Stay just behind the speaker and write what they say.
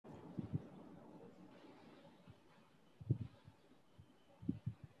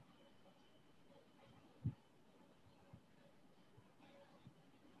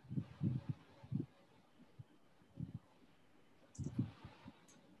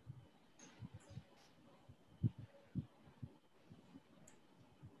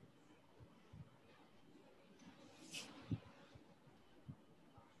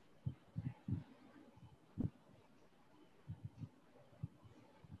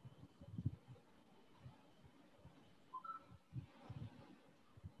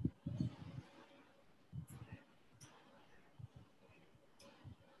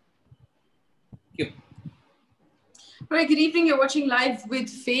Right, good evening. You're watching Live with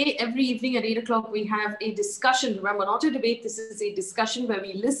Faye. Every evening at 8 o'clock, we have a discussion. Remember, not a debate. This is a discussion where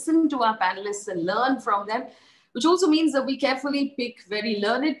we listen to our panelists and learn from them, which also means that we carefully pick very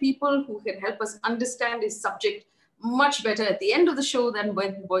learned people who can help us understand this subject much better at the end of the show than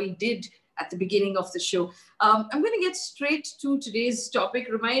when we did at the beginning of the show. I'm going to get straight to today's topic.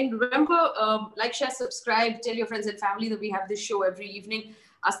 Remember, like, share, subscribe, tell your friends and family that we have this show every evening.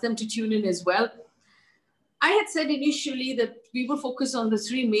 Ask them to tune in as well. I had said initially that we will focus on the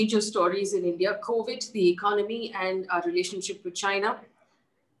three major stories in India: COVID, the economy, and our relationship with China.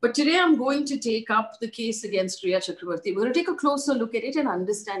 But today I'm going to take up the case against Rhea Chakraborty. We're going to take a closer look at it and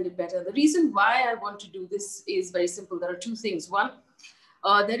understand it better. The reason why I want to do this is very simple. There are two things. One,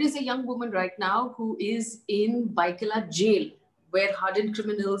 there is a young woman right now who is in Baikala jail, where hardened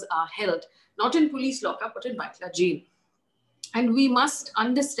criminals are held, not in police lockup, but in Baikala jail. And we must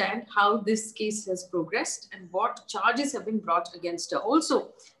understand how this case has progressed and what charges have been brought against her. Also,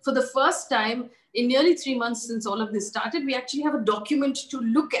 for the first time in nearly 3 months since all of this started, we actually have a document to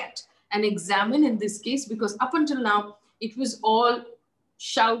look at and examine in this case, because up until now, it was all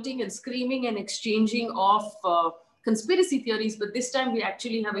shouting and screaming and exchanging of conspiracy theories. But this time we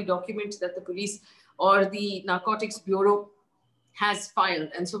actually have a document that the police or the Narcotics Bureau has filed.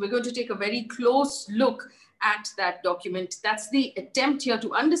 And so we're going to take a very close look at that document. That's the attempt here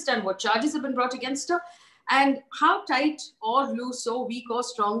to understand what charges have been brought against her and how tight or loose or weak or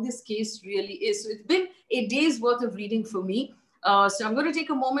strong this case really is. So it's been a day's worth of reading for me. So I'm going to take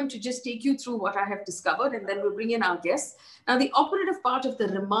a moment to just take you through what I have discovered, and then we'll bring in our guests. Now, the operative part of the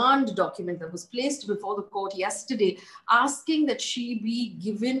remand document that was placed before the court yesterday, asking that she be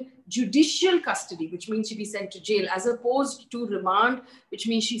given judicial custody, which means she be sent to jail, as opposed to remand, which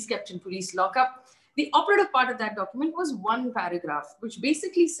means she's kept in police lockup. The operative part of that document was one paragraph, which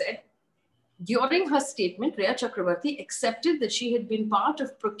basically said, during her statement, Rhea Chakraborty accepted that she had been part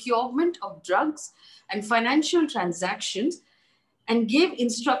of procurement of drugs and financial transactions and gave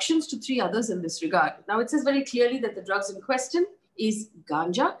instructions to 3 others in this regard. Now, it says very clearly that the drugs in question is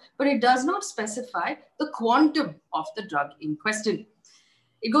ganja, but it does not specify the quantum of the drug in question.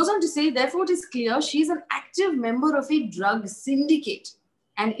 It goes on to say, therefore, it is clear she is an active member of a drug syndicate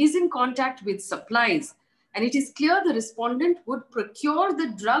and is in contact with supplies. And it is clear the respondent would procure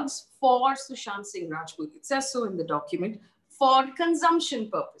the drugs for Sushant Singh Rajput. It says so in the document, for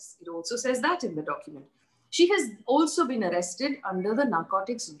consumption purpose. It also says that in the document. She has also been arrested under the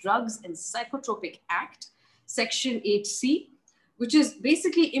Narcotics, Drugs and Psychotropic Act, Section 8C, which is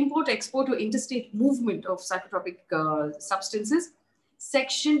basically import, export or interstate movement of psychotropic substances.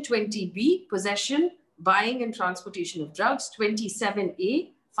 Section 20B, possession, buying and transportation of drugs. 27A,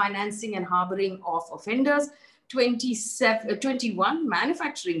 financing and harboring of offenders. 21,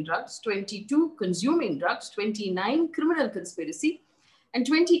 manufacturing drugs. 22, consuming drugs. 29, criminal conspiracy. And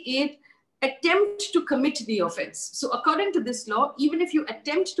 28, attempt to commit the offense. So according to this law, even if you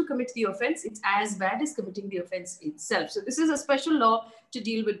attempt to commit the offense, it's as bad as committing the offense itself. So this is a special law to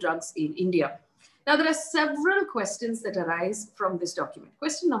deal with drugs in India. Now, there are several questions that arise from this document.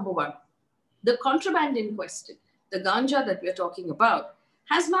 Question number 1. The contraband in question, the ganja that we're talking about,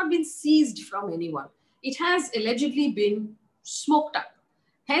 has not been seized from anyone. It has allegedly been smoked up.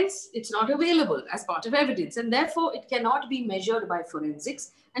 Hence, it's not available as part of evidence, and therefore it cannot be measured by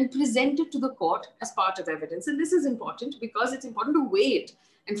forensics and presented to the court as part of evidence. And this is important because it's important to weigh it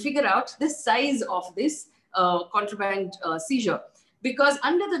and figure out the size of this contraband seizure. Because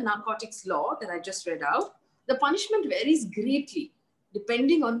under the narcotics law that I just read out, the punishment varies greatly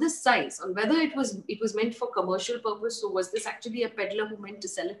depending on the size, on whether it was meant for commercial purpose. So was this actually a peddler who meant to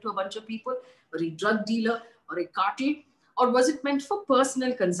sell it to a bunch of people, or a drug dealer, or a cartel, or was it meant for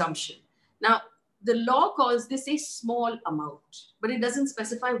personal consumption? Now, the law calls this a small amount, but it doesn't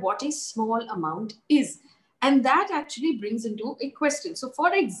specify what a small amount is. And that actually brings into a question. So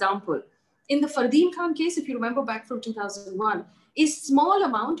for example, in the Fardeen Khan case, if you remember back from 2001, a small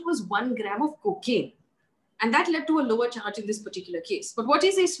amount was 1 gram of cocaine. And that led to a lower charge in this particular case. But what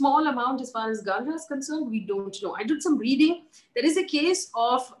is a small amount as far as ganja is concerned? We don't know. I did some reading. There is a case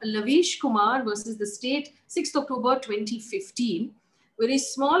of Lavish Kumar versus the state, 6th October 2015, where a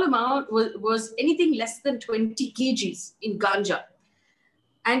small amount was anything less than 20 kgs in ganja.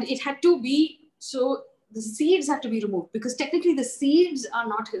 And it had to be, so the seeds had to be removed, because technically the seeds are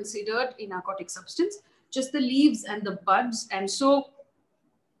not considered a narcotic substance, just the leaves and the buds. And so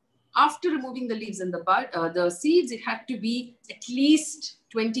after removing the leaves and the seeds, it had to be at least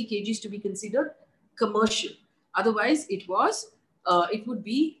 20 kgs to be considered commercial. Otherwise, it would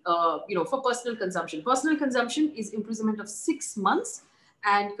be, for personal consumption. Personal consumption is imprisonment of 6 months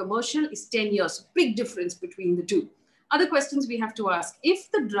and commercial is 10 years. Big difference between the two. Other questions we have to ask: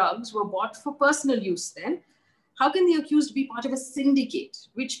 if the drugs were bought for personal use, then how can the accused be part of a syndicate,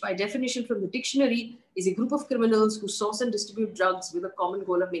 which by definition from the dictionary is a group of criminals who source and distribute drugs with a common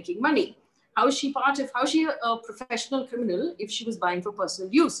goal of making money? How is she a professional criminal if she was buying for personal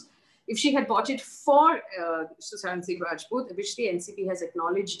use? If she had bought it for Sushant Singh Rajput, which the NCP has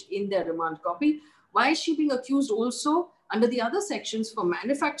acknowledged in their remand copy, why is she being accused also under the other sections for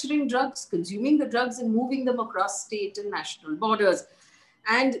manufacturing drugs, consuming the drugs, and moving them across state and national borders?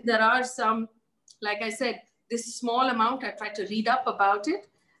 And there are some, like I said, this small amount, I tried to read up about it,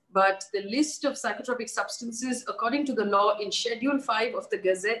 but the list of psychotropic substances, according to the law in Schedule 5 of the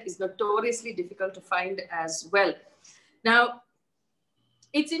Gazette, is notoriously difficult to find as well. Now,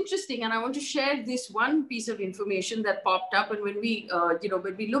 it's interesting, and I want to share this one piece of information that popped up. And when we,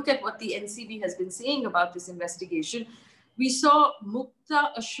 when we look at what the NCB has been saying about this investigation, we saw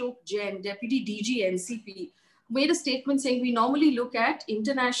Mukta Ashok Jain, Deputy DG NCP, made a statement saying we normally look at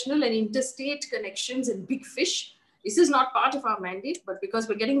international and interstate connections and big fish. This is not part of our mandate, but because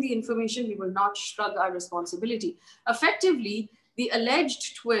we're getting the information, we will not shrug our responsibility. Effectively, the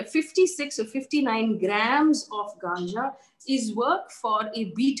alleged 56 or 59 grams of ganja is work for a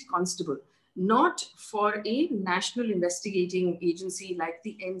beat constable, not for a national investigating agency like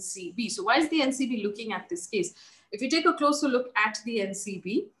the NCB. So why is the NCB looking at this case? If you take a closer look at the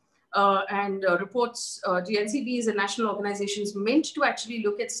NCB, reports, the NCB is a national organization meant to actually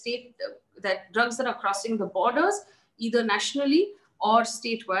look at state that drugs that are crossing the borders, either nationally or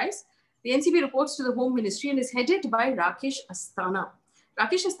state-wise. The NCB reports to the Home Ministry and is headed by Rakesh Asthana.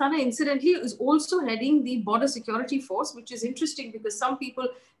 Rakesh Asthana, incidentally, is also heading the Border Security Force, which is interesting because some people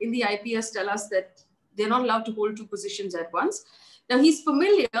in the IPS tell us that they're not allowed to hold two positions at once. Now, he's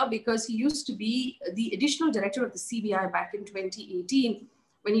familiar because he used to be the additional director of the CBI back in 2018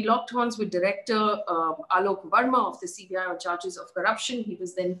 when he locked horns with Director Alok Verma of the CBI on charges of corruption. He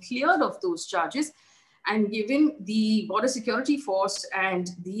was then cleared of those charges and given the Border Security Force and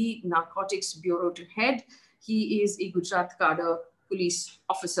the Narcotics Bureau to head. He is a Gujarat cadre police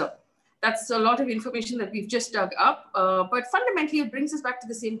officer. That's a lot of information that we've just dug up. But fundamentally, it brings us back to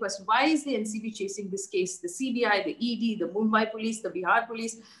the same question. Why is the NCB chasing this case? The CBI, the ED, the Mumbai police, the Bihar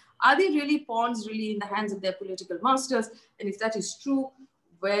police, are they really pawns really in the hands of their political masters? And if that is true,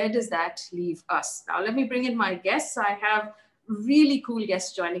 where does that leave us? Now, let me bring in my guests. I have really cool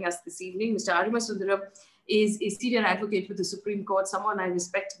guest joining us this evening. Mr. Aryama Sundaram is a senior advocate with the Supreme Court, someone I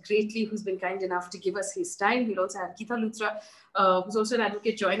respect greatly, who's been kind enough to give us his time. We'll also have Geeta Luthra, who's also an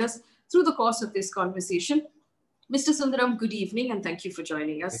advocate, join us through the course of this conversation. Mr. Sundaram, good evening, and thank you for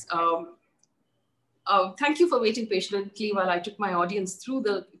joining us. Thank you for waiting patiently while I took my audience through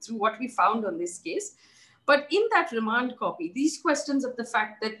what we found on this case. But in that remand copy, these questions of the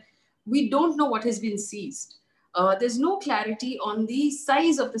fact that we don't know what has been seized, there's no clarity on the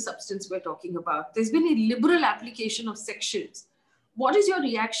size of the substance we're talking about. There's been a liberal application of sections. What is your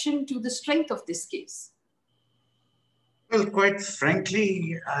reaction to the strength of this case? Well, quite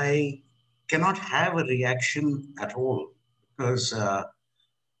frankly, I cannot have a reaction at all because I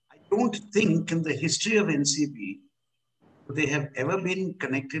don't think in the history of NCB they have ever been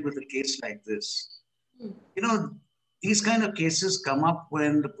connected with a case like this. You know, these kind of cases come up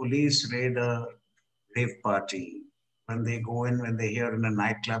when the police raid a rave party, when they go in, when they hear in a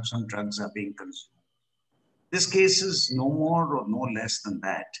nightclub some drugs are being consumed. This case is no more or no less than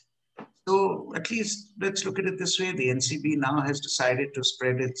that. So at least let's look at it this way. The NCB now has decided to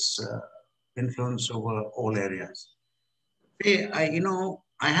spread its influence over all areas. Hey,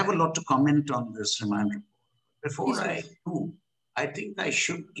 I have a lot to comment on this remand report. Before I do, I think I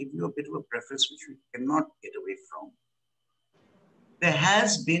should give you a bit of a preface which we cannot get away from. There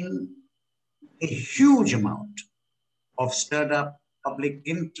has been a huge amount of stirred up public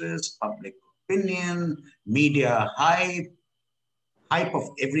interest, public opinion, media hype of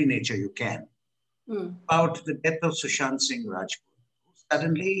every nature you can, about the death of Sushant Singh Rajput, who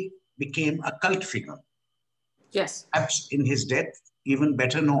suddenly became a cult figure. Yes. Perhaps in his death, even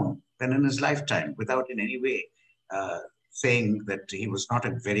better known than in his lifetime, without in any way saying that he was not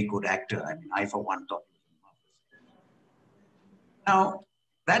a very good actor. I mean, I, for one, thought he was marvelous. Now,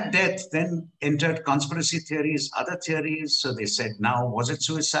 that death then entered conspiracy theories, other theories. So they said, now, was it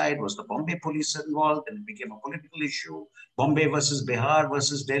suicide? Was the Bombay police involved? And it became a political issue, Bombay versus Bihar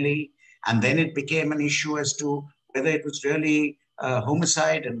versus Delhi. And then it became an issue as to whether it was really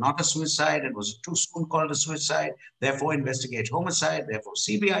homicide and not a suicide, and was too soon called a suicide, therefore investigate homicide, therefore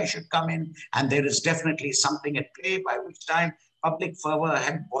CBI should come in, and there is definitely something at play, by which time public fervor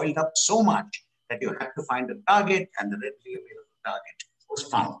had boiled up so much that you had to find a target, and the readily available target was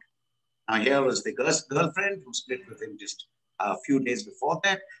found. Now, here was the girlfriend who split with him just a few days before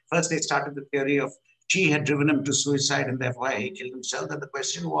that. First, they started the theory of she had driven him to suicide and therefore he killed himself. And the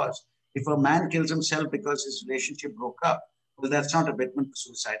question was, if a man kills himself because his relationship broke up, well, that's not abatement to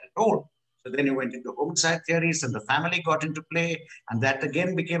suicide at all. So then you went into homicide theories and the family got into play. And that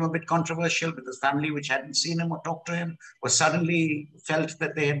again became a bit controversial because family which hadn't seen him or talked to him was suddenly felt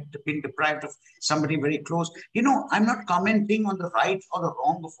that they had been deprived of somebody very close. You know, I'm not commenting on the right or the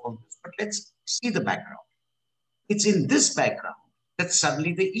wrong of all this, but let's see the background. It's in this background that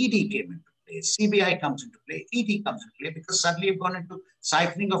suddenly the ED came into play. CBI comes into play, ED comes into play because suddenly you've gone into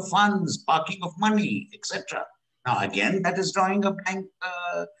siphoning of funds, parking of money, etc. Now, again, that is drawing a blank,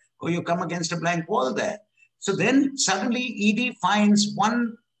 or you come against a blank wall there. So then suddenly ED finds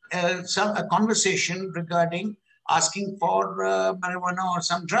a conversation regarding asking for marijuana or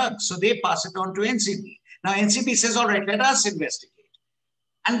some drugs. So they pass it on to NCB. Now, NCB says, all right, let us investigate.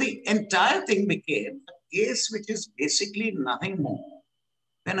 And the entire thing became a case which is basically nothing more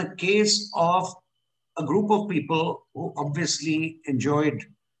than a case of a group of people who obviously enjoyed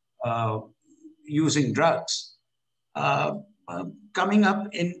using drugs, coming up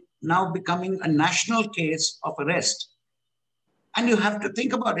in now becoming a national case of arrest. And you have to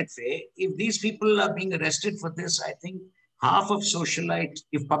think about it, Faye. If these people are being arrested for this, I think half of socialite,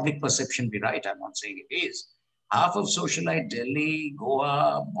 if public perception be right, I'm not saying it is, half of socialite Delhi,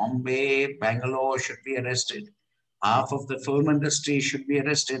 Goa, Bombay, Bangalore should be arrested. Half of the film industry should be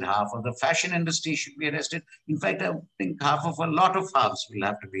arrested. Half of the fashion industry should be arrested. In fact, I think half of a lot of halves will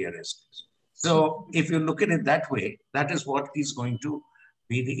have to be arrested. So if you look at it that way, that is what is going to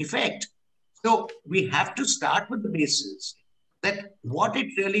be the effect. So we have to start with the basis that what it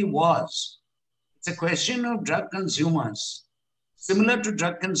really was, it's a question of drug consumers, similar to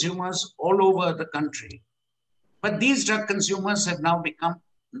drug consumers all over the country. But these drug consumers have now become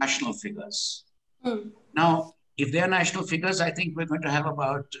national figures. Now, if they are national figures, I think we're going to have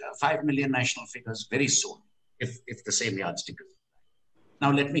about 5 million national figures very soon, if the same yardstick is.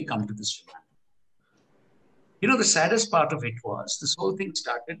 Now, let me come to this. You know, the saddest part of it was this whole thing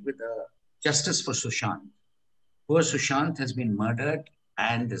started with a justice for Sushant. Poor Sushant has been murdered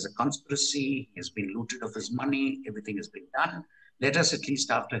and there's a conspiracy. He has been looted of his money. Everything has been done. Let us, at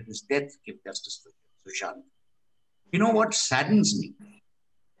least after his death, give justice for Sushant. You know what saddens me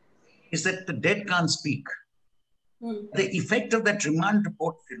is that the dead can't speak. The effect of that remand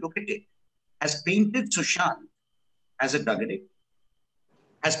report, if you look at it, has painted Sushant as a drug addict,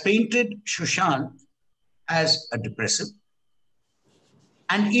 has painted Sushant as a depressive.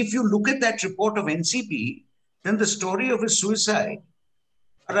 And if you look at that report of NCB, then the story of his suicide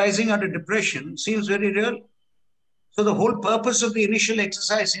arising out of depression seems very real. So the whole purpose of the initial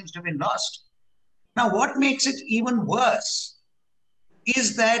exercise seems to have been lost. Now, what makes it even worse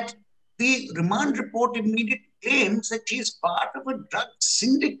is that the remand report immediately claims that she is part of a drug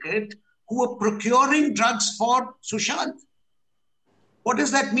syndicate who were procuring drugs for Sushant. What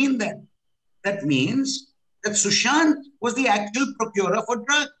does that mean then? That means that Sushant was the actual procurer for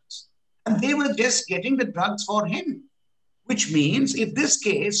drugs and they were just getting the drugs for him, which means if this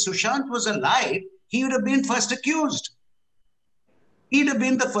case, Sushant was alive, he would have been first accused. He'd have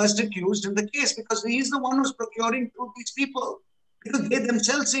been the first accused in the case because he's the one who's procuring to these people. Because they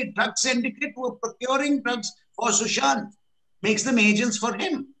themselves say drug syndicate who are procuring drugs for Sushant makes them agents for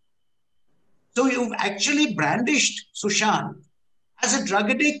him. So you've actually brandished Sushant as a drug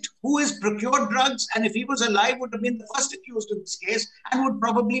addict who has procured drugs and if he was alive would have been the first accused in this case and would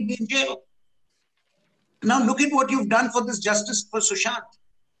probably be in jail. Now look at what you've done for this justice for Sushant.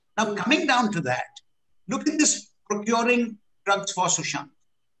 Now coming down to that, look at this procuring drugs for Sushant.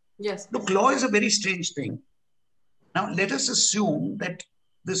 Yes. Look, law is a very strange thing. Now let us assume that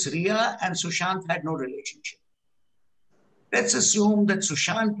this Rhea and Sushant had no relationship. Let's assume that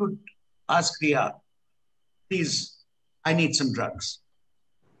Sushant would ask Rhea, please, I need some drugs.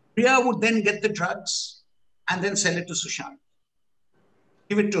 Rhea would then get the drugs and then sell it to Sushant.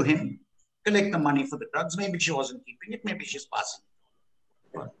 Give it to him, collect the money for the drugs. Maybe she wasn't keeping it, maybe she's passing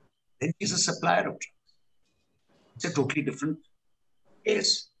it. Then she's a supplier of drugs. It's a totally different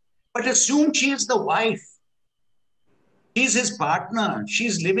case. But assume she is the wife. He's his partner.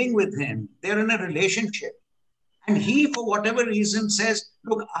 She's living with him. They're in a relationship. And he, for whatever reason, says,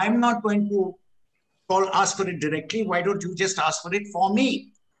 look, I'm not going to ask for it directly. Why don't you just ask for it for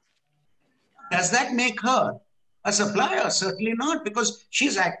me? Does that make her a supplier? Certainly not, because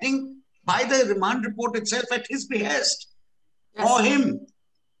she's acting by the remand report itself at his behest for him.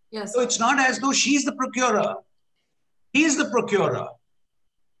 Yes. So it's not as though she's the procurer. He's the procurer.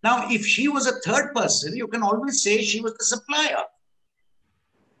 Now, if she was a third person, you can always say she was the supplier.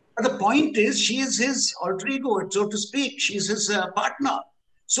 But the point is, she is his alter ego, so to speak. She's his partner.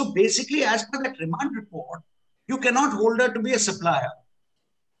 So basically, as per that remand report, you cannot hold her to be a supplier.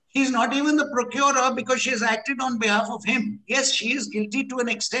 She's not even the procurer because she has acted on behalf of him. Yes, she is guilty to an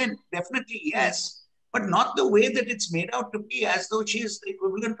extent, definitely, yes, but not the way that it's made out to be, as though she is the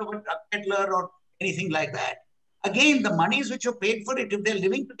equivalent of a drug peddler or anything like that. Again, the monies which are paid for it, if they're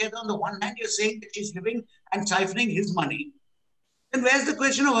living together, on the one hand, you're saying that she's living and siphoning his money. Then where's the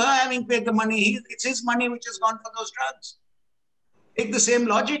question of her having paid the money? It's his money which has gone for those drugs. Take the same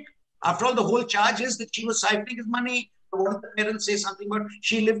logic. After all, the whole charge is that she was siphoning his money. One of the parents say something about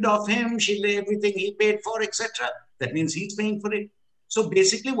she lived off him, everything he paid for, etc. That means he's paying for it. So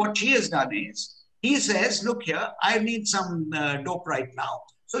basically what she has done is, he says, look here, I need some dope right now.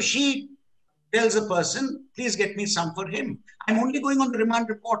 So she tells a person, please get me some for him. I'm only going on the remand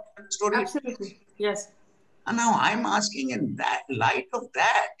report. The story. Absolutely, yes. And now I'm asking, in that light of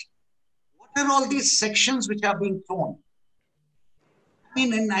that, what are all these sections which are being thrown? I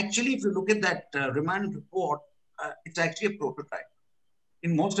mean, and actually, if you look at that remand report, it's actually a prototype.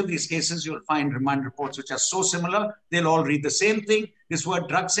 In most of these cases, you'll find remand reports which are so similar, they'll all read the same thing. This word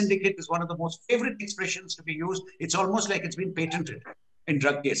drug syndicate is one of the most favorite expressions to be used. It's almost like it's been patented in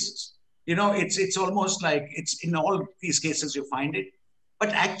drug cases. You know, it's almost like it's in all these cases you find it. But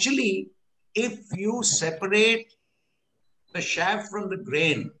actually, if you separate the chaff from the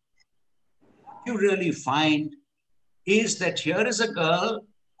grain, what you really find is that here is a girl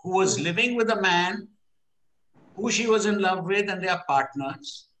who was living with a man who she was in love with, and they are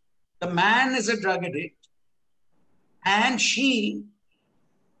partners. The man is a drug addict, and she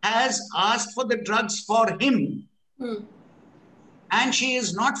has asked for the drugs for him. And she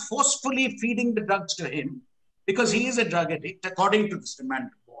is not forcefully feeding the drugs to him because he is a drug addict, according to this remand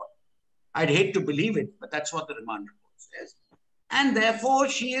report. I'd hate to believe it, but that's what the remand report says. And therefore,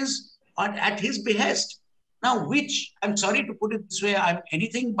 she is at his behest. Now, which, I'm sorry to put it this way, I'm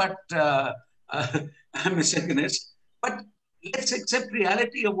anything but a misogynist, but let's accept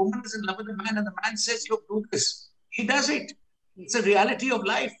reality. A woman is in love with a man and the man says, look, do this. She does it. It's a reality of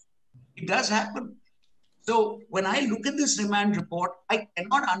life. It does happen. So when I look at this remand report, I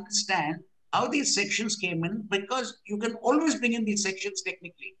cannot understand how these sections came in, because you can always bring in these sections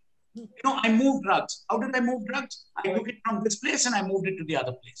technically. You know, I moved drugs. How did I move drugs? I took it from this place and I moved it to the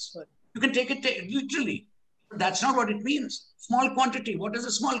other place. You can take it literally. But that's not what it means. Small quantity. What is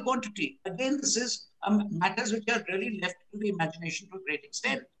a small quantity? Again, this is matters which are really left to the imagination to a great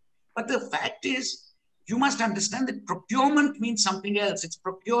extent. But the fact is, you must understand that procurement means something else. It's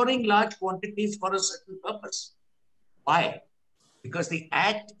procuring large quantities for a certain purpose. Why? Because the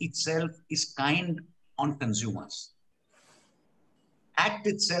act itself is kind on consumers. Act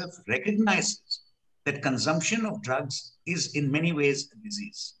itself recognizes that consumption of drugs is in many ways a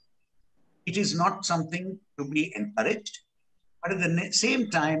disease. It is not something to be encouraged, but at the same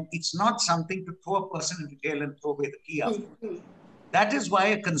time, it's not something to throw a person into jail and throw away the key after. That is why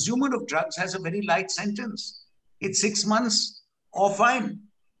a consumer of drugs has a very light sentence. It's 6 months or fine.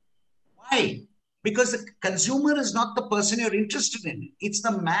 Why? Because the consumer is not the person you're interested in. It's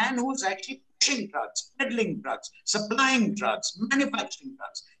the man who's actually pushing drugs, peddling drugs, supplying drugs, manufacturing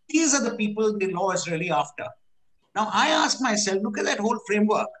drugs. These are the people the law is really after. Now, I ask myself, look at that whole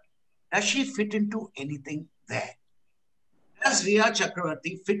framework. Does she fit into anything there? Does Rhea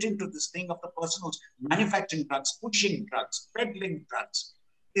Chakraborty fit into this thing of the person who's manufacturing drugs, pushing drugs, peddling drugs,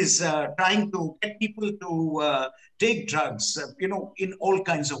 is trying to get people to take drugs, in all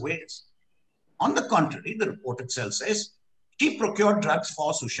kinds of ways? On the contrary, the report itself says she procured drugs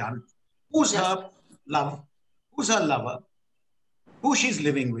for Sushant, who's her lover, who she's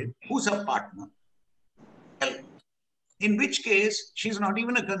living with, who's her partner. Well, in which case, she's not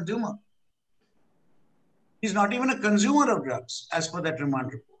even a consumer. She's not even a consumer of drugs, as per that remand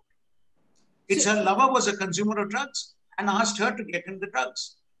report. It's her lover was a consumer of drugs and asked her to get him the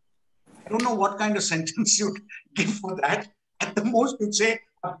drugs. I don't know what kind of sentence you'd give for that. At the most, you'd say,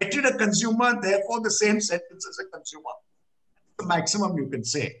 abetted a consumer, therefore the same sentence as a consumer. That's the maximum you can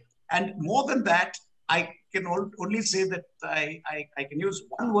say. And more than that, I can only say that I can use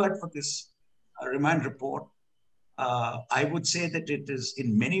one word for this remand report. I would say that it is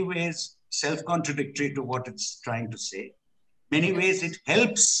in many ways self-contradictory to what it's trying to say. Many ways it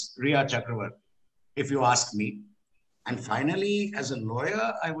helps Rhea Chakraborty, if you ask me. And finally, as a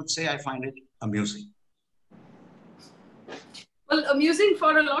lawyer, I would say I find it amusing. Well, amusing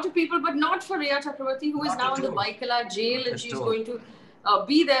for a lot of people, but not for Rhea Chakraborty, who is now in the Vaikala jail, and she's going to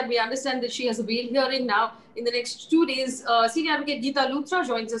be there. We understand that she has a bail hearing now in the next 2 days. Senior Advocate Geeta Luthra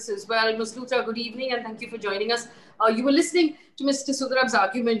joins us as well. Ms. Luthra, good evening and thank you for joining us. You were listening to Mr. Sundaram's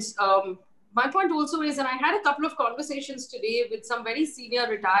arguments. My point also is, and I had a couple of conversations today with some very senior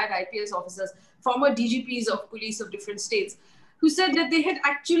retired IPS officers, former DGPs of police of different states, who said that they had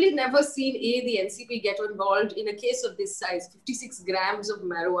actually never seen the NCP get involved in a case of this size, 56 grams of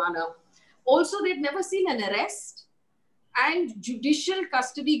marijuana. Also, they'd never seen an arrest and judicial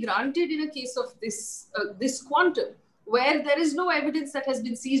custody granted in a case of this quantum, where there is no evidence that has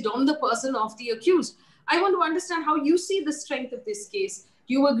been seized on the person of the accused. I want to understand how you see the strength of this case.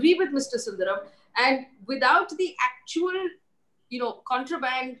 Do you agree with Mr. Sundaram? And without the actual,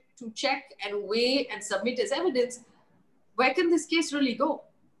 contraband to check and weigh and submit as evidence, where can this case really go?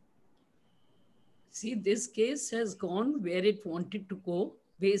 See, this case has gone where it wanted to go,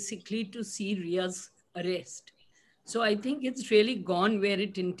 basically to see Rhea's arrest. So I think it's really gone where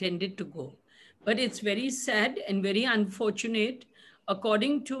it intended to go. But it's very sad and very unfortunate.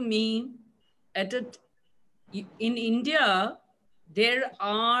 According to me, in India, there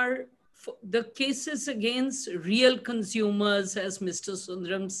are the cases against real consumers, as Mr.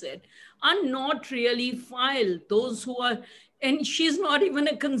 Sundaram said, are not really filed. Those who are, and she's not even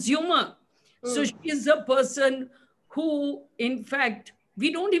a consumer. So she's a person who, in fact,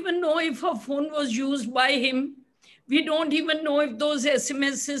 we don't even know if her phone was used by him. We don't even know if those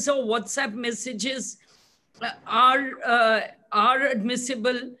SMSs or WhatsApp messages are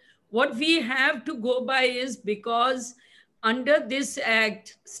admissible. What we have to go by is, because under this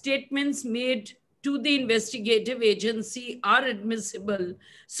act, statements made to the investigative agency are admissible.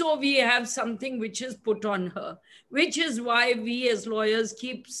 So we have something which is put on her, which is why we as lawyers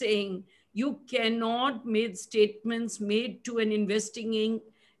keep saying, you cannot make statements made to an investigating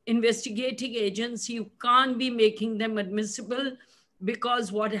agency. You can't be making them admissible,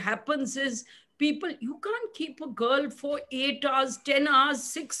 because what happens is, you can't keep a girl for 8 hours, 10 hours,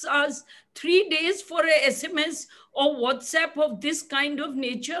 6 hours, 3 days for a SMS or WhatsApp of this kind of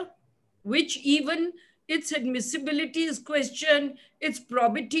nature, which even its admissibility is questioned, its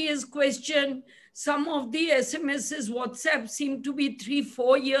probity is questioned. Some of the SMSs, WhatsApp seem to be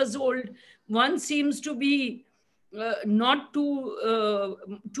 3-4 years old. One seems to be not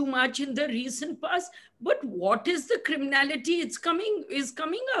too much in the recent past. But what is the criminality is coming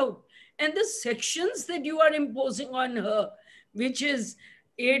out? And the sections that you are imposing on her, which is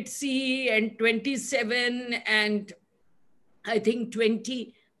 8C and 27 and I think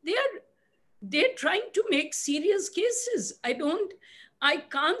 20, they're trying to make serious cases. I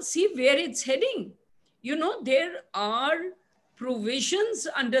can't see where it's heading. There are provisions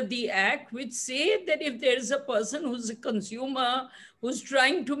under the act which say that if there is a person who's a consumer, who's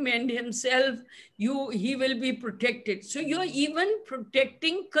trying to mend himself, he will be protected. So you're even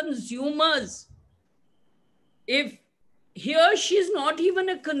protecting consumers. If here she's not even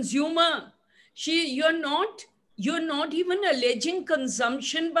a consumer, you're not even alleging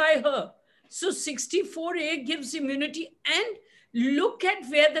consumption by her. So 64A gives immunity. And look at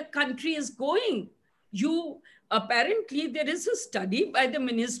where the country is going. Apparently, there is a study by the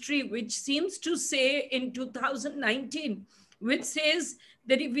ministry which seems to say in 2019, which says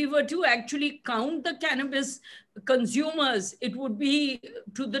that if we were to actually count the cannabis consumers, it would be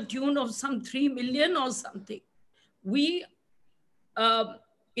to the tune of some 3 million or something. We,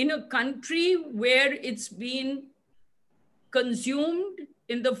 in a country where it's been consumed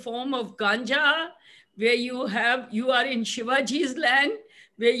in the form of ganja, where you are in Shivaji's land,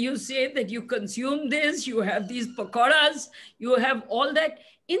 where you say that you consume this, you have these pakoras, you have all that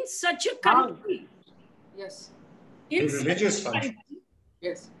in such a country. Yes. In religious function.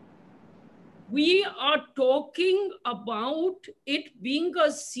 Yes. We are talking about it being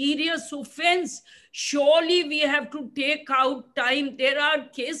a serious offense. Surely we have to take out time. There are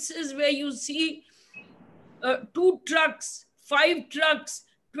cases where you see 2 trucks, 5 trucks,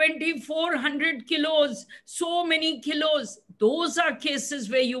 2,400 kilos, so many kilos. Those are cases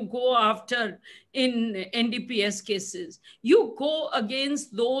where you go after in NDPS cases. You go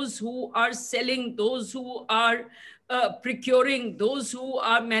against those who are selling, those who are procuring, those who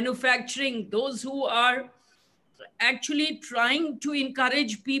are manufacturing, those who are actually trying to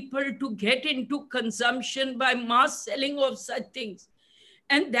encourage people to get into consumption by mass selling of such things.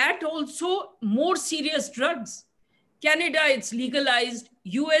 And that also more serious drugs. Canada, it's legalized.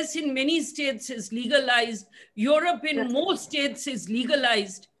 US in many states is legalized. Europe in most states is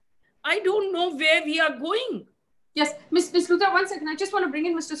legalized. I don't know where we are going. Yes, Ms. Luthra, 1 second. I just want to bring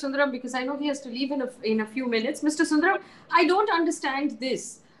in Mr. Sundaram because I know he has to leave in a few minutes. Mr. Sundaram, I don't understand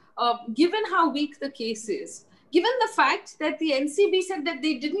this. Given how weak the case is, given the fact that the NCB said that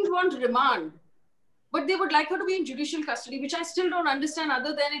they didn't want remand, but they would like her to be in judicial custody, which I still don't understand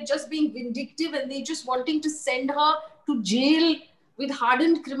other than it just being vindictive and they just wanting to send her to jail with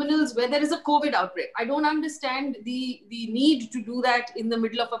hardened criminals where there is a COVID outbreak. I don't understand the need to do that in the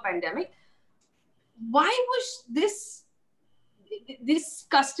middle of a pandemic. Why was this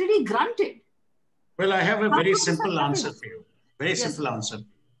custody granted? Well, I have a very simple answer for you. Very simple answer.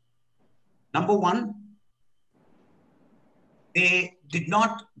 Number one, they did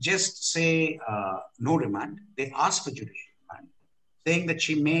not just say no remand. They asked for judicial remand, saying that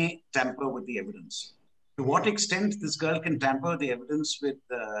she may tamper with the evidence. To what extent this girl can tamper the evidence with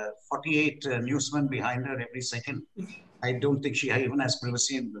 48 newsmen behind her every second? I don't think she even has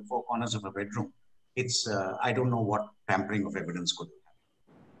privacy in the four corners of her bedroom. It's, I don't know what tampering of evidence could happen.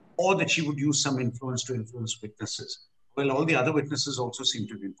 Or that she would use some influence to influence witnesses. Well, all the other witnesses also seem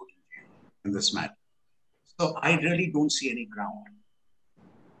to be put in jail in this matter. So I really don't see any ground.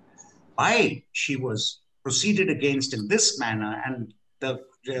 Why she was proceeded against in this manner and the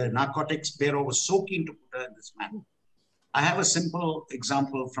Narcotics Bureau was so keen to put her in this manner. I have a simple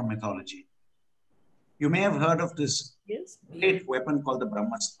example from mythology. You may have heard of this great weapon called the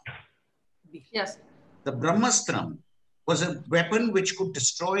Brahmastram. Yes. The Brahmastram was a weapon which could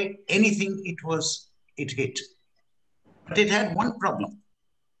destroy anything it hit. But it had one problem.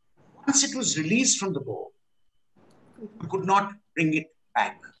 Once it was released from the bow, you could not bring it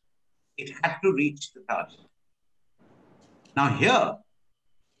back. It had to reach the target. Now here,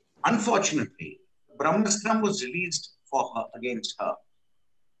 unfortunately, Brahmastram was released for her, against her.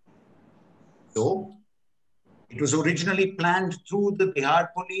 So, it was originally planned through the Bihar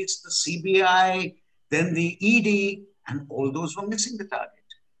police, the CBI, then the ED, and all those were missing the target.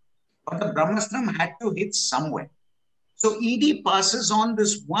 But the Brahmastram had to hit somewhere. So ED passes on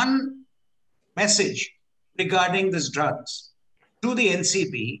this one message regarding these drugs to the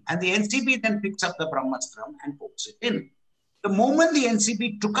NCB, and the NCB then picks up the Brahmastram and puts it in. The moment the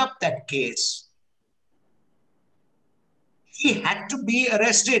NCB took up that case, she had to be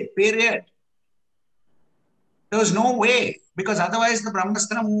arrested, period. There was no way, because otherwise the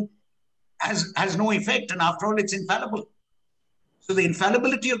Brahmastram has no effect, and after all, it's infallible. So the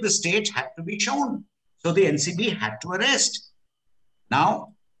infallibility of the state had to be shown. So the NCB had to arrest.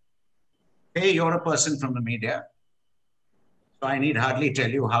 Now, hey, you're a person from the media. So I need hardly tell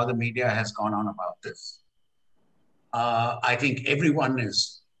you how the media has gone on about this. I think everyone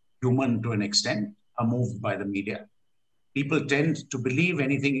is human to an extent, are moved by the media. People tend to believe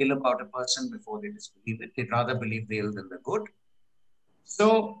anything ill about a person before they disbelieve it. They'd rather believe the ill than the good.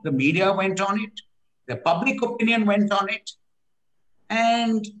 So the media went on it. The public opinion went on it.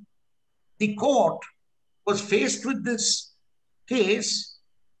 And the court was faced with this case,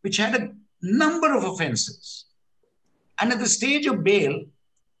 which had a number of offenses. And at the stage of bail,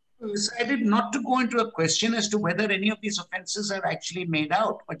 decided not to go into a question as to whether any of these offenses are actually made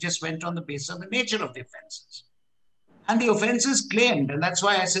out, but just went on the basis of the nature of the offenses. And the offenses claimed, and that's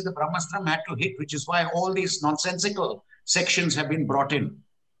why I said the Brahmastram had to hit, which is why all these nonsensical sections have been brought in.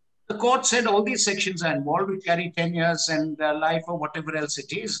 The court said all these sections are involved, which carry 10 years and life or whatever else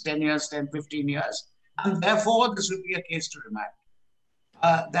it is, 10 years, 10, 15 years. And therefore, this would be a case to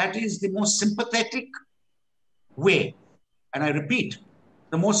remand. That is the most sympathetic way. And I repeat,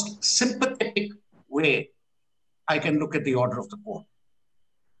 the most sympathetic way I can look at the order of the court.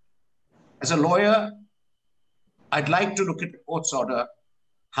 As a lawyer, I'd like to look at the court's order,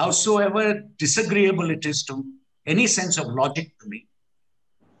 howsoever disagreeable it is to any sense of logic to me,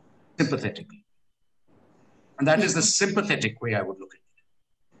 sympathetically. And that is the sympathetic way I would look at it.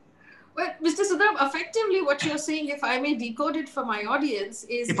 Well, Mr. Sundaram, effectively what you're saying, if I may decode it for my audience,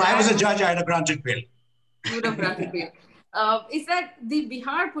 is if I was a judge, I'd have granted bail. You would have granted bail. Is that the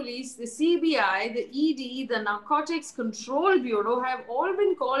Bihar police, the CBI, the ED, the Narcotics Control Bureau have all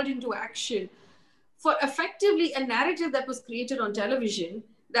been called into action for effectively a narrative that was created on television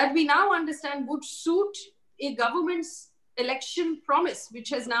that we now understand would suit a government's election promise, which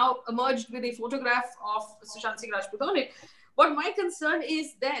has now emerged with a photograph of Sushant Singh Rajput on it. What my concern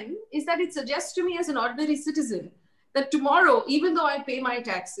is then is that it suggests to me as an ordinary citizen that tomorrow, even though I pay my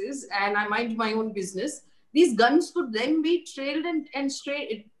taxes and I mind my own business, these guns could then be trailed and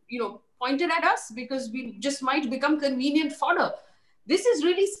straight, pointed at us because we just might become convenient fodder. This is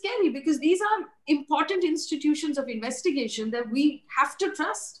really scary because these are important institutions of investigation that we have to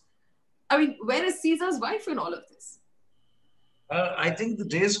trust. I mean, where is Caesar's wife in all of this? I think the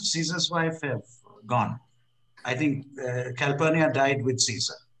days of Caesar's wife have gone. I think Calpurnia died with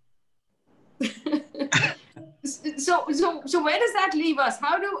Caesar. So where does that leave us?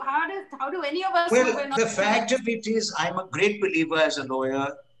 How do any of us? Well, the fact of it is, I'm a great believer as a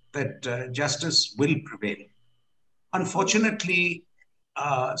lawyer that justice will prevail. Unfortunately,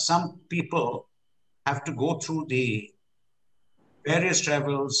 some people have to go through the various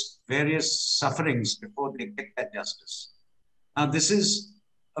travels, various sufferings before they get that justice. Now, this is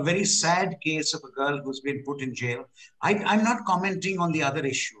a very sad case of a girl who's been put in jail. I'm not commenting on the other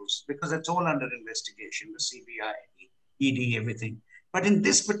issues because it's all under investigation, the CBI, the ED, everything. But in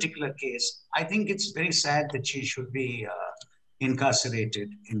this particular case, I think it's very sad that she should be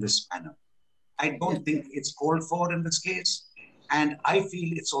incarcerated in this manner. I don't think it's called for in this case. And I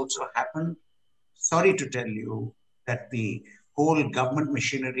feel it's also happened. Sorry to tell you that the whole government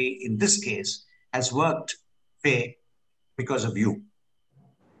machinery in this case has worked, Faye, because of you.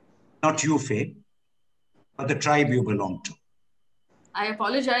 Not you, Faye, but the tribe you belong to. I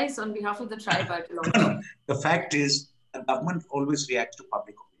apologize on behalf of the tribe I belong to. The fact is, the government always reacts to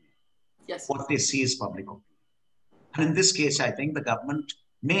public opinion. Yes. What they see is public opinion. And in this case, I think the government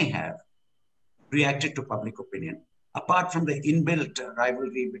may have reacted to public opinion, apart from the inbuilt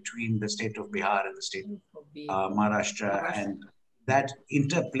rivalry between the state of Bihar and the state of Maharashtra, and that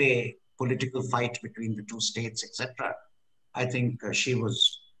interplay, political fight between the two states, etc. I think she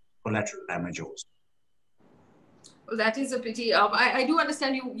was collateral damage also. Well, that is a pity. I do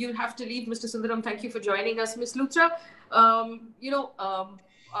understand you have to leave, Mr. Sundaram. Thank you for joining us. Ms. Luthra,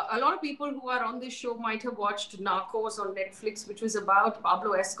 a lot of people who are on this show might have watched Narcos on Netflix, which was about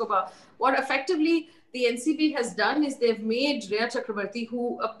Pablo Escobar. What effectively the NCB has done is they've made Rhea Chakraborty,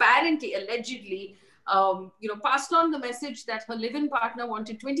 who apparently, allegedly, passed on the message that her live-in partner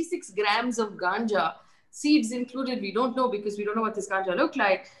wanted 26 grams of ganja, seeds included. We don't know because we don't know what this ganja looked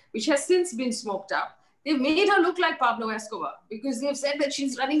like, which has since been smoked up. They've made her look like Pablo Escobar because they've said that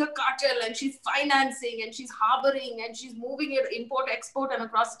she's running a cartel and she's financing and she's harboring and she's moving it import, export and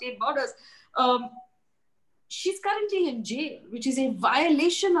across state borders. She's currently in jail, which is a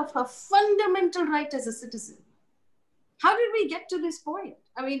violation of her fundamental right as a citizen. How did we get to this point?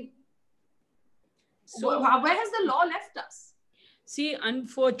 I mean, so where has the law left us? See,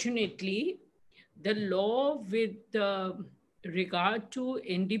 unfortunately, the law with regard to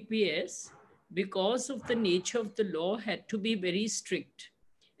NDPS, because of the nature of the law, had to be very strict.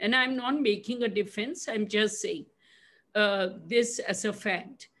 And I'm not making a defense, I'm just saying this as a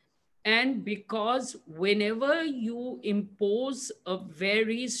fact. And because whenever you impose a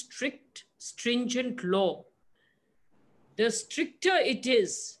very strict, stringent law, the stricter it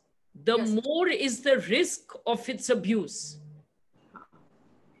is, the more is the risk of its abuse.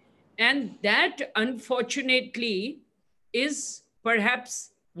 And that, unfortunately, is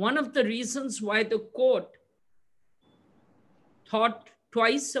perhaps one of the reasons why the court thought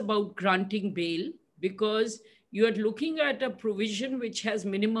twice about granting bail, because you are looking at a provision which has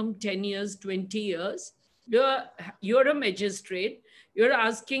minimum 10 years, 20 years. You're a magistrate. You're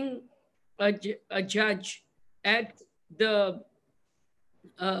asking a judge at the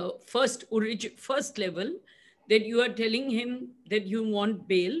first level that you are telling him that you want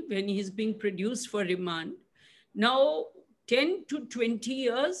bail when he's being produced for remand. Now, 10 to 20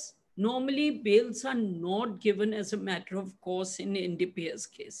 years, normally bails are not given as a matter of course in NDPS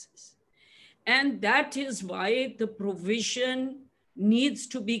cases. And that is why the provision needs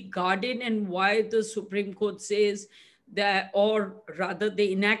to be guarded and why the Supreme Court says that, or rather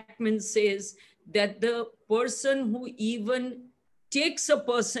the enactment says that the person who even takes a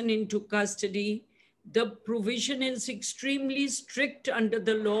person into custody, the provision is extremely strict under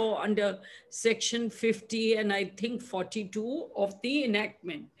the law, under section 50 and I think 42 of the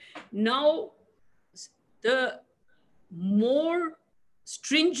enactment. Now, the more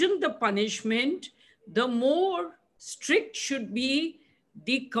stringent the punishment, the more strict should be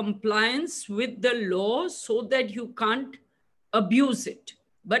the compliance with the law so that you can't abuse it.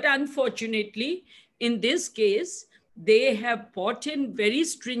 But unfortunately, in this case, they have put in very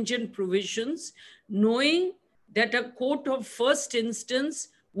stringent provisions, knowing that a court of first instance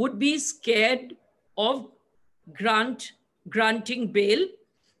would be scared of granting bail,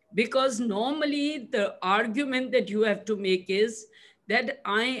 because normally the argument that you have to make is that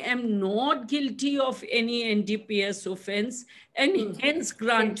I am not guilty of any NDPS offense and hence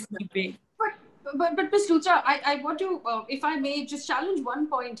grant me bail. But Ms. Luthra, I want to, if I may, just challenge one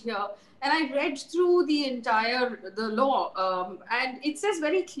point here. And I read through the law, and it says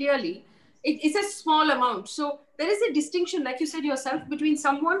very clearly, it's a small amount. So there is a distinction, like you said yourself, between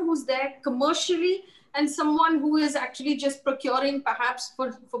someone who's there commercially and someone who is actually just procuring perhaps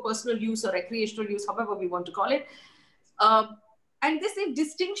for personal use or recreational use, however we want to call it. And this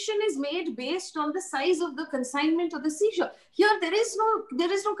distinction is made based on the size of the consignment or the seizure. Here, there is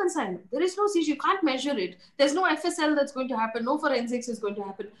no consignment. There is no seizure. You can't measure it. There's no FSL that's going to happen. No forensics is going to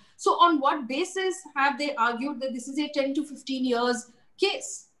happen. So on what basis have they argued that this is a 10 to 15 years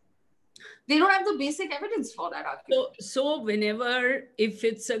case? They don't have the basic evidence for that argument. So whenever, if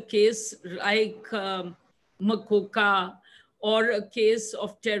it's a case like Makoka, or a case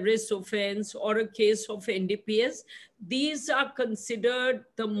of terrorist offense, or a case of NDPS, these are considered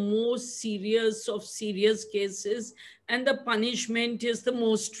the most serious of serious cases, and the punishment is the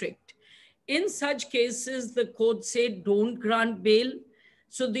most strict. In such cases, the court said, don't grant bail.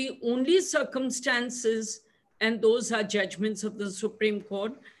 So the only circumstances, and those are judgments of the Supreme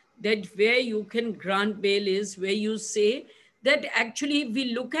Court, that where you can grant bail is where you say that actually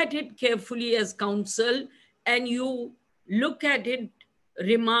we look at it carefully as counsel, and you look at it,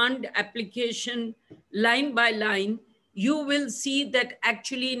 remand application line by line, you will see that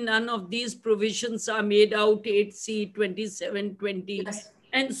actually none of these provisions are made out, 8C, 2720, yes,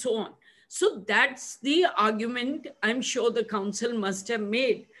 and so on. So that's the argument I'm sure the council must have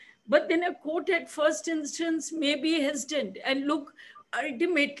made. But then a court at first instance may be hesitant. And look,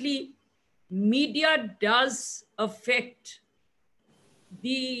 ultimately, media does affect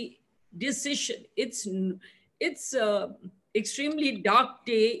the decision. It's an extremely dark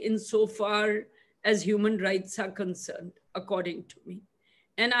day insofar as human rights are concerned, according to me.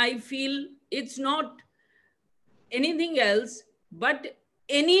 And I feel it's not anything else, but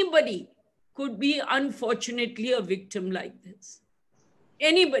anybody could be unfortunately a victim like this.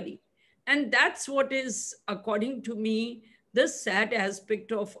 Anybody. And that's what is, according to me, the sad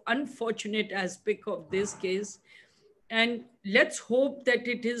aspect of, unfortunate aspect of this case. And let's hope that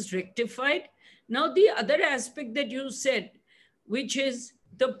it is rectified. Now, the other aspect that you said, which is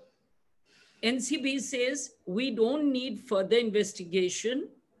the NCB says we don't need further investigation.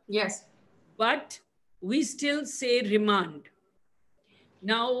 Yes. But we still say remand.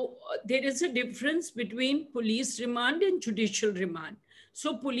 Now, there is a difference between police remand and judicial remand.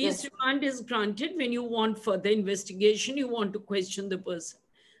 So police, yes, remand is granted when you want further investigation, you want to question the person.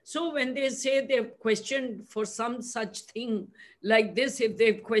 So when they say they've questioned for some such thing like this, if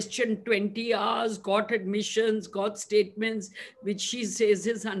they've questioned 20 hours, got admissions, got statements, which she says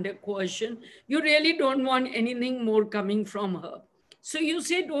is under coercion, you really don't want anything more coming from her. So you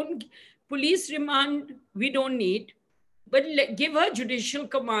say, police remand, we don't need, but give her judicial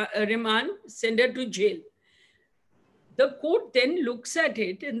remand, send her to jail. The court then looks at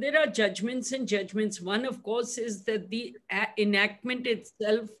it, and there are judgments and judgments. One, of course, is that the enactment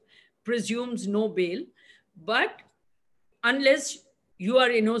itself presumes no bail, but unless you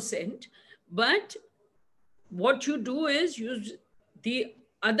are innocent. But what you do is use the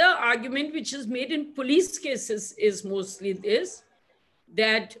other argument, which is made in police cases, is mostly this,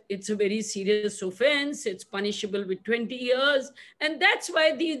 that it's a very serious offense, it's punishable with 20 years. And that's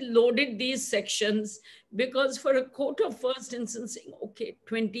why they loaded these sections, because for a court of first instance saying, okay,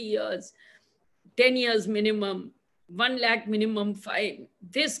 20 years, 10 years minimum, 1 lakh minimum fine,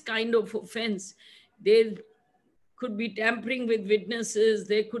 this kind of offense, there could be tampering with witnesses,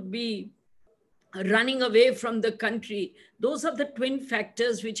 there could be running away from the country. Those are the twin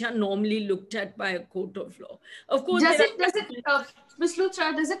factors which are normally looked at by a court of law. Of course, Ms.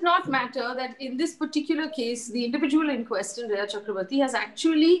 Luthra, does it not matter that in this particular case, the individual in question, Rhea Chakraborty, has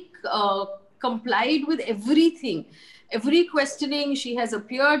actually complied with everything? Every questioning, she has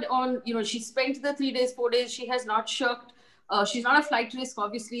appeared on, she spent the 3 days, 4 days, she has not shirked. She's not a flight risk,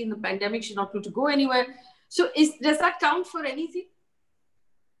 obviously, in the pandemic, she's not going to go anywhere. So does that count for anything?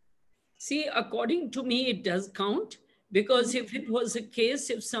 See, according to me, it does count, because if it was a case,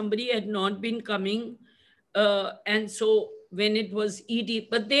 if somebody had not been coming, and so when it was ED,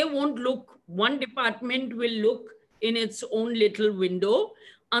 but they won't look, one department will look in its own little window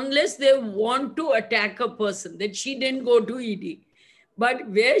unless they want to attack a person, that she didn't go to ED. But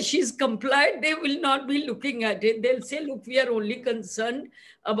where she's complied, they will not be looking at it. They'll say, look, we are only concerned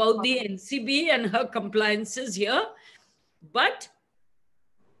about the NCB and her compliances here. But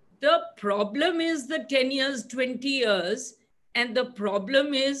the problem is the 10 years, 20 years. And the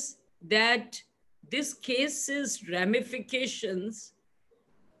problem is that this case's ramifications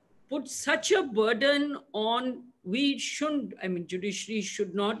put such a burden on, we shouldn't, judiciary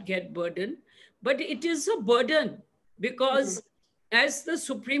should not get burdened, but it is a burden because as the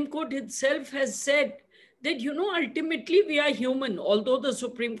Supreme Court itself has said that, ultimately we are human, although the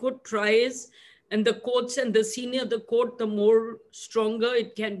Supreme Court tries, and the courts, and the senior the court, the more stronger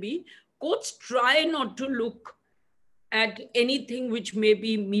it can be, courts try not to look at anything which may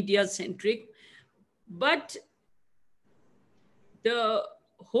be media-centric. But the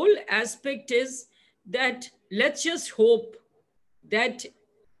whole aspect is that let's just hope that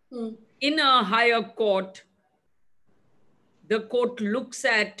in a higher court, the court looks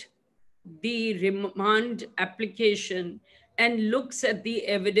at the remand application and looks at the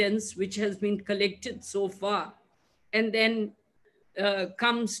evidence which has been collected so far, and then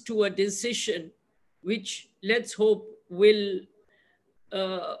comes to a decision which, let's hope, will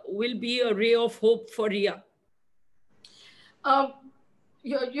be a ray of hope for Rhea.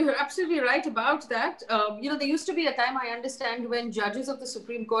 You're absolutely right about that. There used to be a time, I understand, when judges of the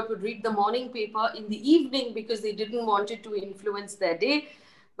Supreme Court would read the morning paper in the evening because they didn't want it to influence their day.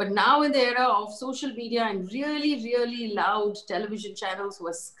 But now in the era of social media and really, really loud television channels who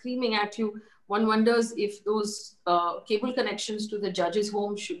are screaming at you, one wonders if those cable connections to the judge's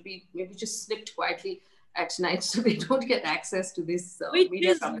home should be maybe just snipped quietly at night so they don't get access to this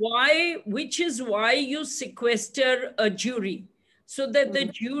media. Which is why you sequester a jury, so that the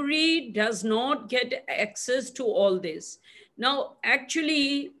jury does not get access to all this. Now,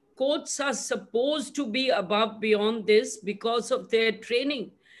 actually, courts are supposed to be above beyond this because of their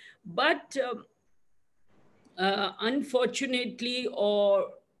training. But unfortunately, or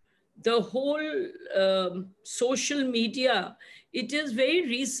the whole social media, it is very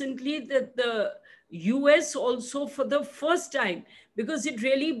recently that the US also, for the first time, because it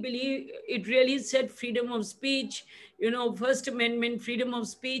really said freedom of speech, First Amendment, freedom of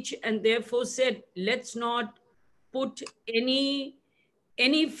speech, and therefore said, let's not put any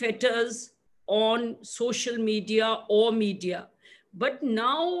fetters on social media or media. But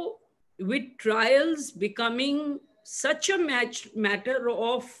now, with trials becoming such a matter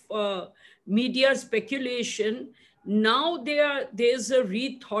of media speculation, now there's a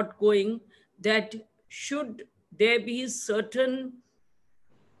rethought going that should there be certain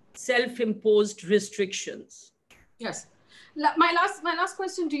self-imposed restrictions. Yes. My last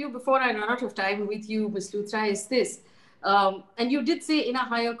question to you before I run out of time with you, Ms. Luthra, is this. And you did say in a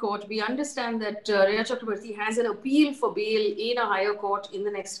higher court, we understand that Rhea Chakraborty has an appeal for bail in a higher court in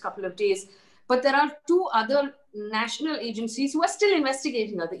the next couple of days. But there are two other national agencies who are still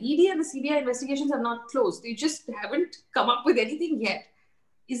investigating her. The ED and the CBI investigations are not closed. They just haven't come up with anything yet.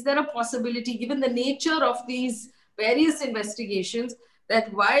 Is there a possibility, given the nature of these various investigations,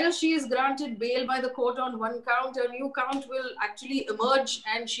 that while she is granted bail by the court on one count, a new count will actually emerge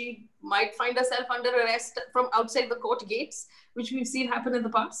and she might find herself under arrest from outside the court gates, which we've seen happen in the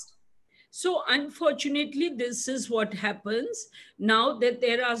past? So unfortunately, this is what happens now that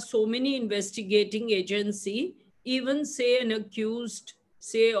there are so many investigating agencies, even say an accused,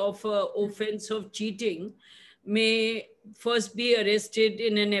 say of an offense of cheating, may first be arrested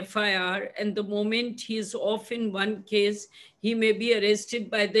in an FIR, and the moment he's off in one case, he may be arrested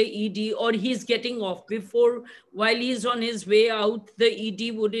by the ED, or he's getting off. While he's on his way out, the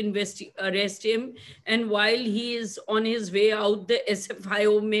ED would arrest him, and while he is on his way out, the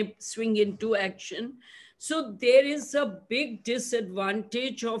SFIO may swing into action. So there is a big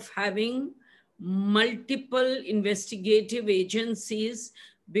disadvantage of having multiple investigative agencies,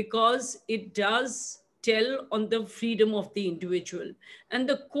 because it does tell on the freedom of the individual. And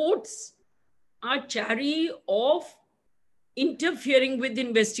the courts are chary of interfering with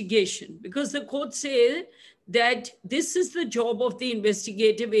investigation, because the courts say that this is the job of the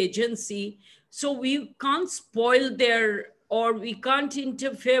investigative agency, so we can't spoil or we can't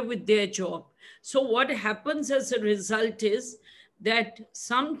interfere with their job. So what happens as a result is that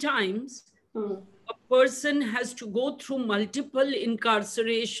sometimes a person has to go through multiple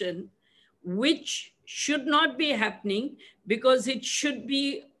incarceration, which should not be happening, because it should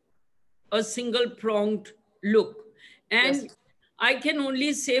be a single-pronged look. And yes, I can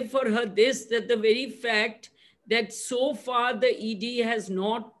only say for her this, that the very fact that so far the ED has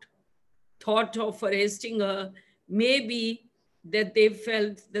not thought of arresting her, maybe that they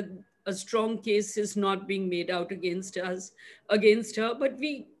felt that a strong case is not being made out against her, but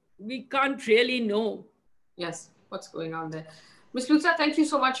we can't really know. Yes, what's going on there. Ms. Luthra, thank you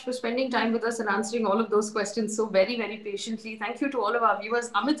so much for spending time with us and answering all of those questions so very, very patiently. Thank you to all of our viewers.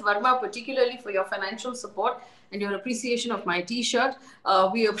 Amit Verma, particularly for your financial support and your appreciation of my t-shirt.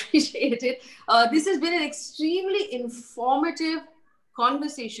 We appreciate it. This has been an extremely informative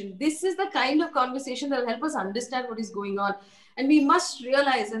conversation. This is the kind of conversation that will help us understand what is going on. And we must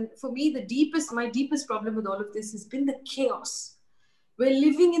realize, and for me, my deepest problem with all of this has been the chaos. We're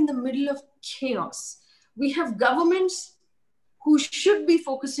living in the middle of chaos. We have governments who should be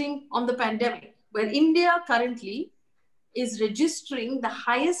focusing on the pandemic, where India currently is registering the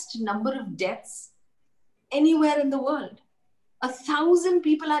highest number of deaths anywhere in the world. 1,000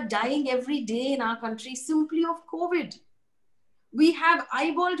 people are dying every day in our country simply of COVID. We have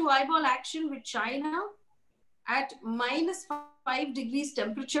eyeball-to-eyeball action with China at -5 degrees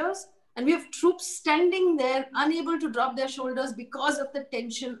temperatures, and we have troops standing there unable to drop their shoulders because of the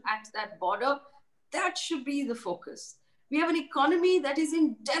tension at that border. That should be the focus. We have an economy that is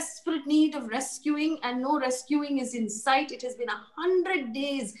in desperate need of rescuing, and no rescuing is in sight. It has been 100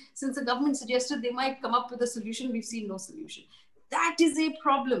 days since the government suggested they might come up with a solution. We've seen no solution. That is a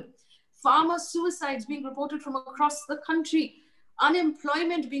problem. Farmer suicides being reported from across the country.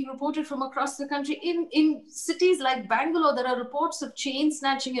 Unemployment being reported from across the country. In cities like Bangalore, there are reports of chain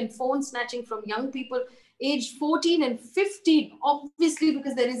snatching and phone snatching from young people aged 14 and 15, obviously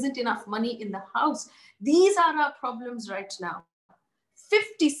because there isn't enough money in the house. These are our problems right now.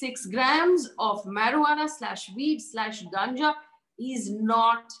 56 grams of marijuana/weed/ganja is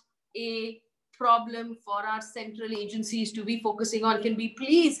not a problem for our central agencies to be focusing on. Can we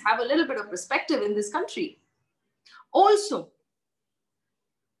please have a little bit of perspective in this country? Also,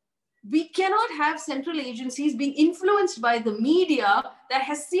 we cannot have central agencies being influenced by the media that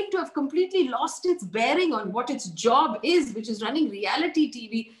has seemed to have completely lost its bearing on what its job is, which is running reality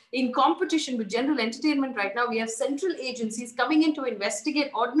TV in competition with general entertainment right now. We have central agencies coming in to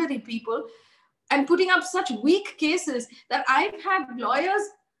investigate ordinary people and putting up such weak cases that I've had lawyers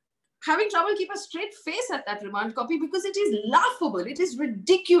having trouble keep a straight face at that remand copy because it is laughable, it is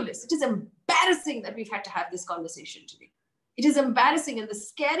ridiculous, it is embarrassing that we've had to have this conversation today. It is embarrassing, and the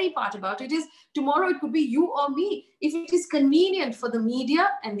scary part about it is tomorrow it could be you or me. If it is convenient for the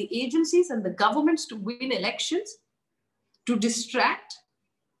media and the agencies and the governments to win elections, to distract,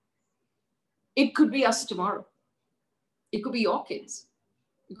 it could be us tomorrow. It could be your kids.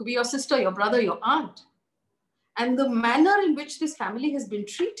 It could be your sister, your brother, your aunt. And the manner in which this family has been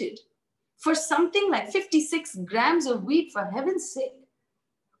treated for something like 56 grams of weed, for heaven's sake,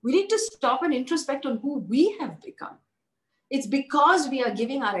 we need to stop and introspect on who we have become. It's because we are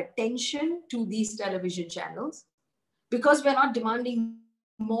giving our attention to these television channels, because we're not demanding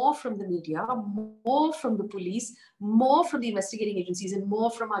more from the media, more from the police, more from the investigating agencies, and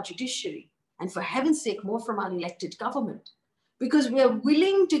more from our judiciary. And for heaven's sake, more from our elected government. Because we are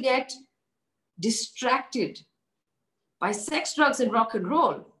willing to get distracted by sex, drugs, and rock and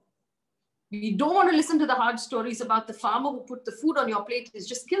roll. You don't want to listen to the hard stories about the farmer who put the food on your plate has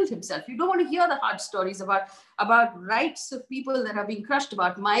just killed himself. You don't want to hear the hard stories about rights of people that are being crushed,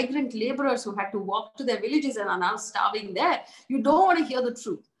 about migrant laborers who had to walk to their villages and are now starving there. You don't want to hear the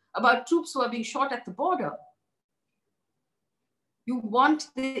truth about troops who are being shot at the border. You want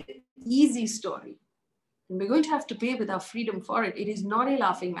the easy story. And we're going to have to pay with our freedom for it. It is not a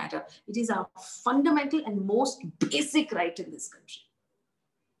laughing matter. It is our fundamental and most basic right in this country.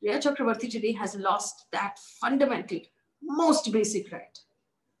 Rhea Chakraborty today has lost that fundamental, most basic right.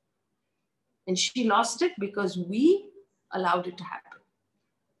 And she lost it because we allowed it to happen.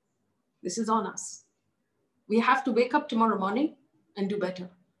 This is on us. We have to wake up tomorrow morning and do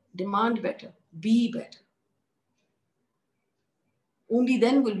better, demand better, be better. Only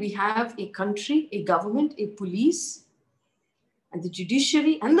then will we have a country, a government, a police, and the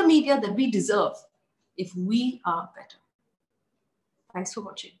judiciary and the media that we deserve if we are better. Thanks for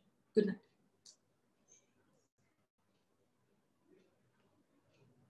watching. Good night.